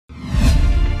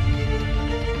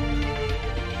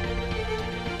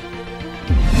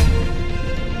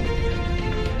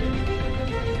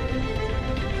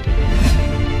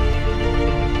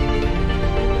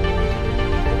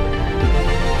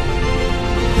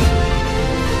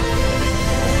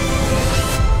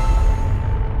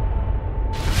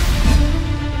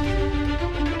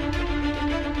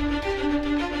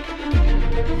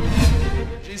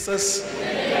Jesus.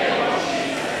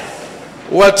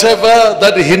 Whatever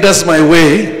that hinders my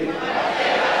way,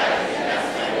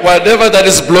 whatever that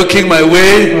is blocking my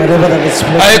way,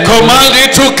 I command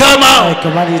it to come out. I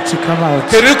command it to come out.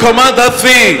 Can you command that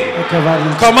thing?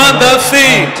 Command that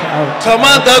thing.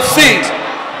 Command that thing.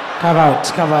 Come out,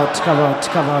 come out, come out,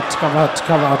 come out, come out,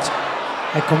 come out.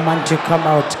 I command you, come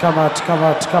out, come out, come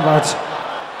out, come out.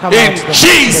 Come in out,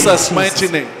 Jesus' mighty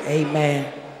name.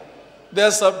 Amen. There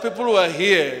are some people who are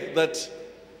here that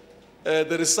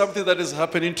there is something that is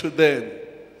happening to them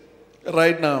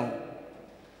right now.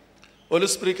 Holy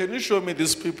Spirit, can you show me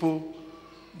these people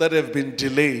that have been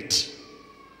delayed?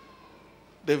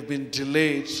 They've been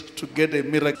delayed to get a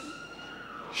miracle.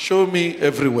 Show me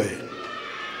everywhere.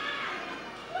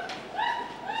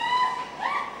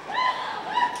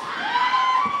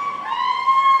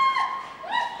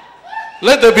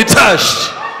 Let them be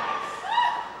touched.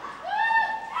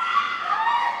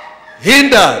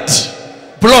 Hindered.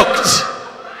 Blocked.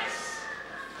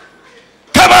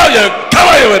 Come on, come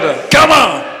on, come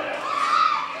on.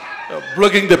 You're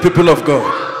blocking the people of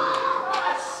God.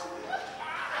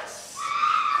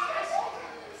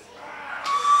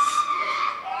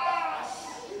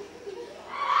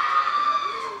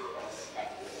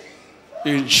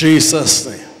 In Jesus'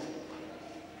 name.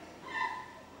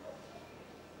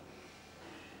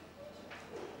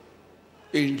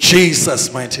 In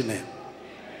Jesus' mighty name.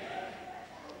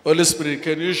 Holy Spirit,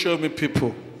 can you show me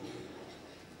people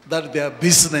that their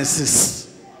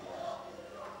businesses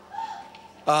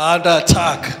are under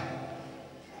attack?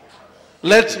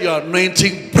 Let your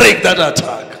anointing break that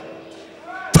attack.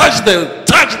 Touch them,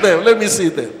 touch them. Let me see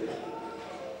them.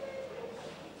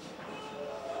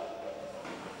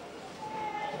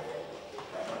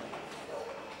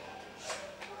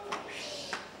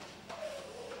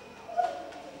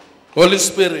 Holy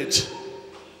Spirit,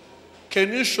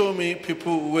 can you show me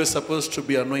people who were supposed to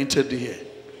be anointed here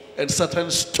and Satan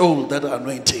stole that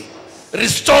anointing?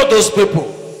 Restore those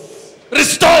people.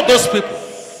 Restore those people.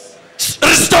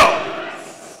 Restore.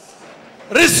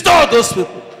 Restore those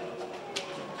people.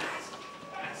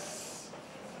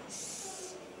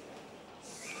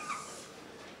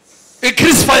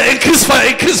 Increase fire, increase fire,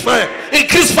 increase fire,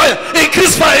 increase fire,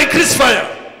 increase fire, increase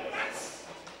fire.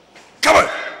 Come on.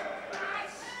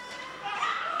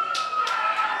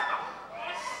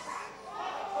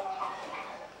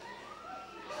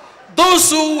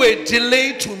 Those who were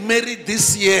delayed to marry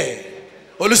this year,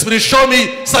 Holy Spirit, show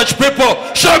me such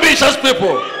people. Show me such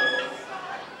people.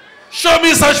 Show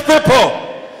me such people.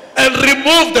 And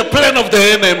remove the plan of the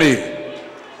enemy.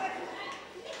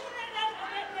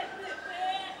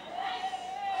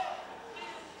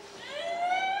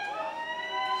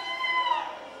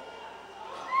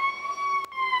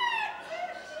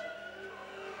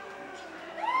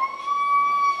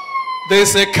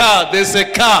 There's a car, there's a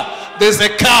car, there's a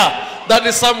car. That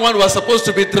is someone who was supposed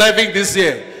to be driving this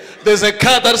year. There's a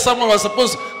car that someone was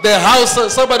supposed, the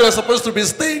house somebody was supposed to be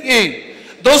staying in.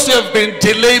 Those who have been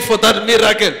delayed for that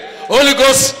miracle, Holy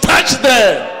Ghost, touch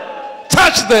them.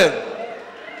 Touch them.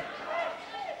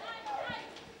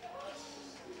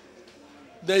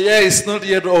 The year is not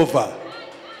yet over.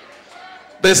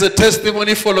 There's a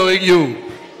testimony following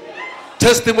you.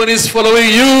 Testimony is following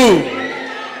you.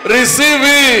 Receive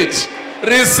it.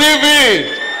 Receive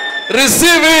it.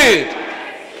 Receive it.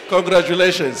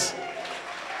 Congratulations.